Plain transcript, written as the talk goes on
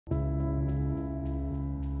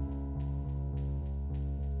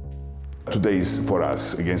Today is for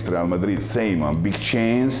us against Real Madrid, same, a big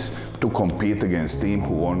chance to compete against team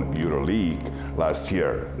who won EuroLeague last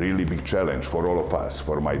year. Really big challenge for all of us,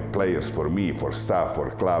 for my players, for me, for staff,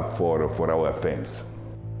 for club, for our fans.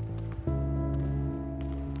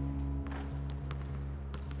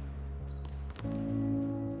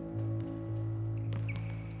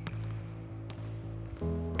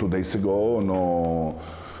 Two days ago,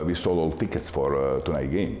 we sold all tickets for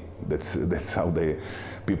tonight game. That's how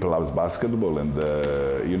people love basketball,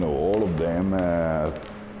 and all of them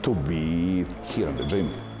to be here in the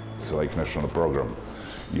gym. It's like national program.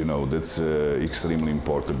 That's extremely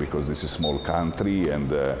important because this is a small country,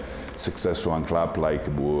 and success of one club like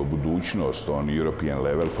Buducnost on European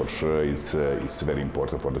level, for sure, it's very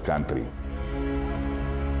important for the country.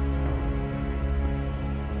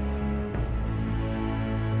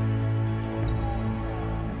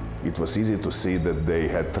 It was easy to see that they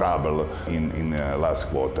had trouble in last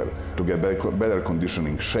quarter. To get better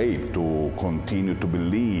conditioning shape, to continue to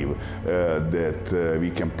believe that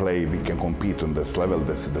we can play, we can compete on that level,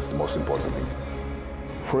 that's the most important thing.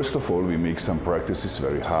 First of all, we make some practices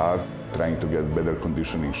very hard, trying to get better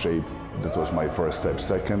conditioning shape. That was my first step.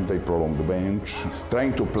 Second, I prolonged the bench,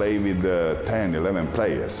 trying to play with 10, 11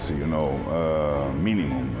 players,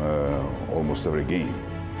 minimum, almost every game.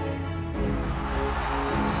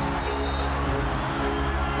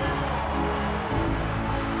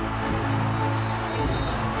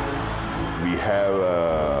 We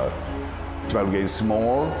have 12 games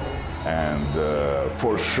more, and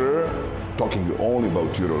for sure, talking only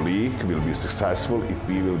about EuroLeague will be successful if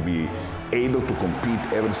we will be able to compete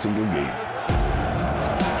every single game.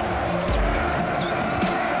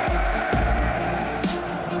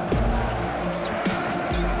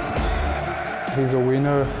 He's a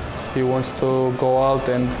winner. He wants to go out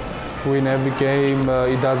and win every game.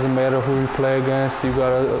 It doesn't matter who you play against. You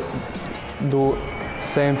gotta do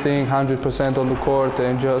same thing, 100% on the court,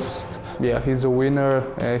 and just, yeah, he's a winner.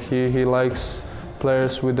 He likes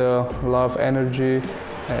players with a lot of energy.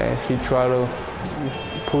 He try to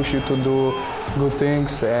push you to do good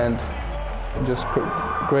things, and just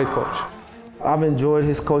great coach. I've enjoyed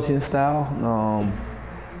his coaching style.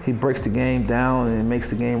 He breaks the game down and makes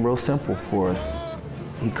the game real simple for us.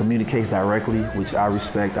 He communicates directly, which I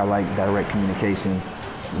respect. I like direct communication.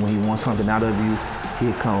 When he wants something out of you,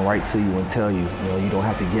 he'll come right to you and tell you. You don't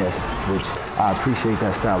have to guess, which I appreciate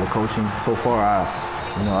that style of coaching. So far,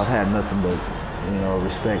 I've had nothing but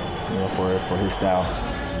respect for his style.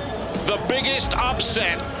 The biggest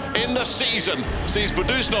upset in the season sees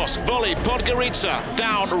Buducnost VOLI Podgorica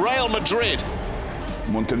down Real Madrid.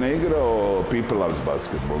 Montenegro, people loves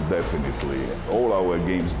basketball, definitely. All our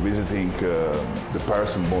games, visiting the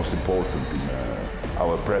person most important,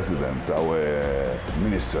 our president, our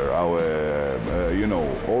minister, our,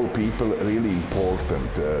 all people really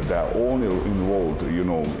important. They are all involved,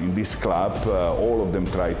 in this club. All of them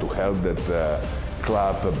try to help that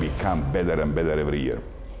club become better and better every year.